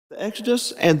The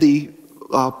Exodus and the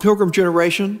Pilgrim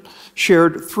generation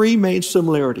shared three main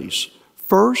similarities.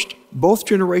 First, both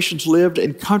generations lived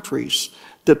in countries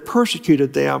that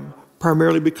persecuted them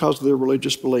primarily because of their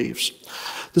religious beliefs.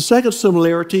 The second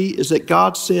similarity is that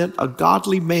God sent a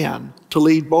godly man to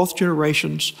lead both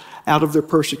generations out of their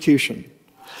persecution.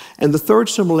 And the third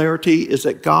similarity is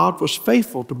that God was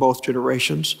faithful to both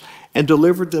generations and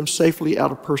delivered them safely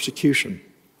out of persecution.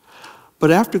 But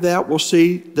after that, we'll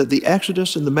see that the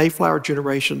Exodus and the Mayflower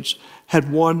generations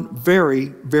had one very,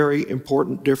 very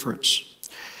important difference.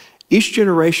 Each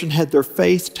generation had their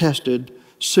faith tested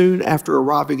soon after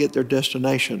arriving at their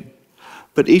destination,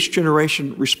 but each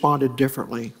generation responded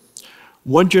differently.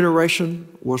 One generation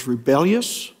was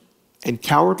rebellious and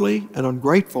cowardly and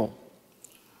ungrateful,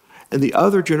 and the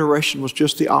other generation was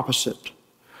just the opposite.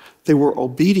 They were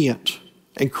obedient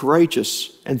and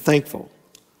courageous and thankful.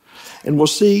 And we'll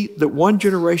see that one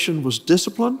generation was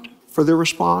disciplined for their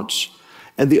response,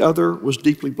 and the other was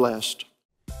deeply blessed.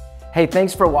 Hey,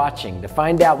 thanks for watching. To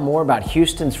find out more about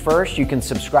Houston's First, you can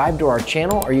subscribe to our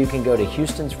channel or you can go to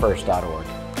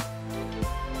houstonsfirst.org.